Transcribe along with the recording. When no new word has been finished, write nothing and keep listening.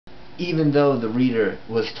even though the reader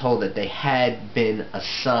was told that they had been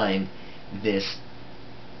assigned this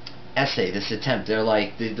essay, this attempt. They're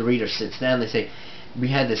like, the reader sits down, they say, we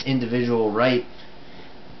had this individual write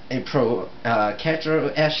a Castro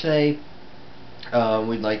essay.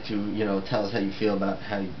 We'd like to, tell us how you feel about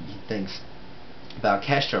how he thinks about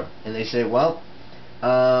Castro. And they say, well,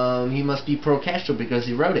 he must be pro-Castro because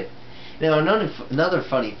he wrote it. Now, another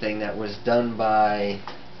funny thing that was done by,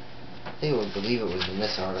 I believe it was in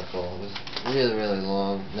this article. It was really, really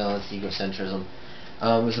long. No, it's egocentrism.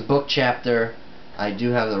 It was a book chapter. I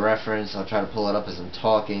do have the reference. I'll try to pull it up as I'm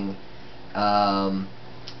talking.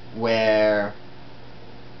 Where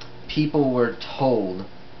people were told,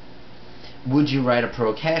 would you write a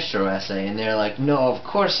pro-Castro essay? And they're like, no, of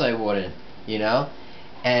course I wouldn't,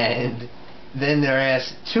 And then they're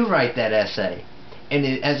asked to write that essay. And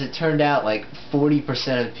as it turned out, like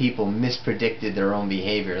 40% of people mispredicted their own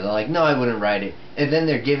behavior. They're like, no, I wouldn't write it. And then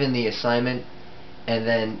they're given the assignment, and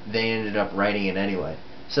then they ended up writing it anyway.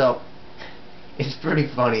 So, it's pretty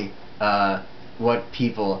funny what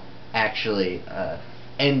people actually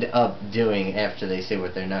end up doing after they say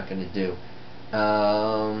what they're not going to do.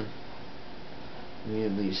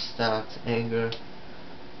 Immediately stopped, anger.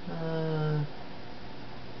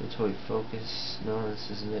 Toy focus. No, this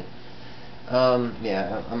isn't it.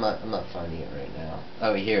 Yeah, I'm not finding it right now.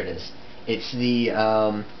 Oh, here it is. It's the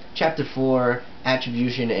Chapter 4,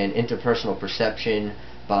 Attribution and Interpersonal Perception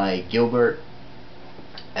by Gilbert.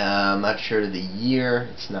 I'm not sure the year.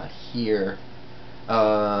 It's not here.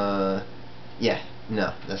 Yeah,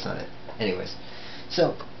 no, that's not it. Anyways,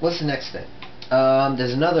 so what's the next thing?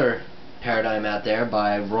 There's another paradigm out there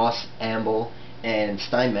by Ross Amabile and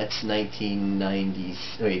Steinmetz,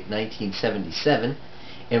 1977,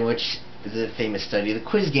 in which the famous study, the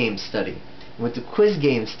quiz game study. What the quiz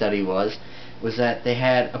game study was that they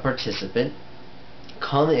had a participant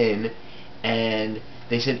come in and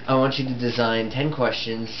they said, I want you to design 10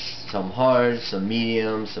 questions, some hard, some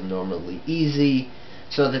medium, some normally easy,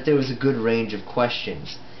 so that there was a good range of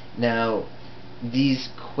questions. Now, these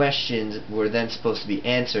questions were then supposed to be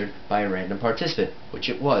answered by a random participant, which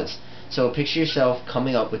it was. So picture yourself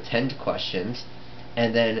coming up with 10 questions,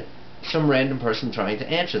 and then some random person trying to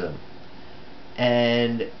answer them.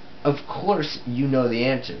 And of course you know the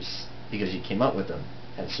answers because you came up with them,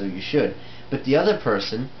 and so you should. But the other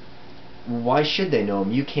person, why should they know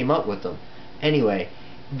them? You came up with them. Anyway,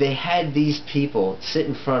 they had these people sit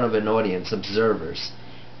in front of an audience, observers,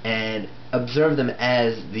 and observe them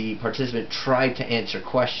as the participant tried to answer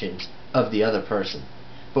questions of the other person.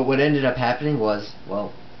 But what ended up happening was,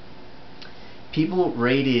 well, people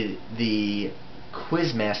rated the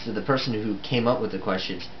quizmaster, the person who came up with the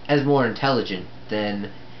questions, as more intelligent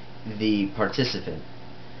than the participant,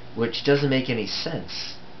 which doesn't make any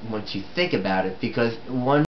sense once you think about it, because one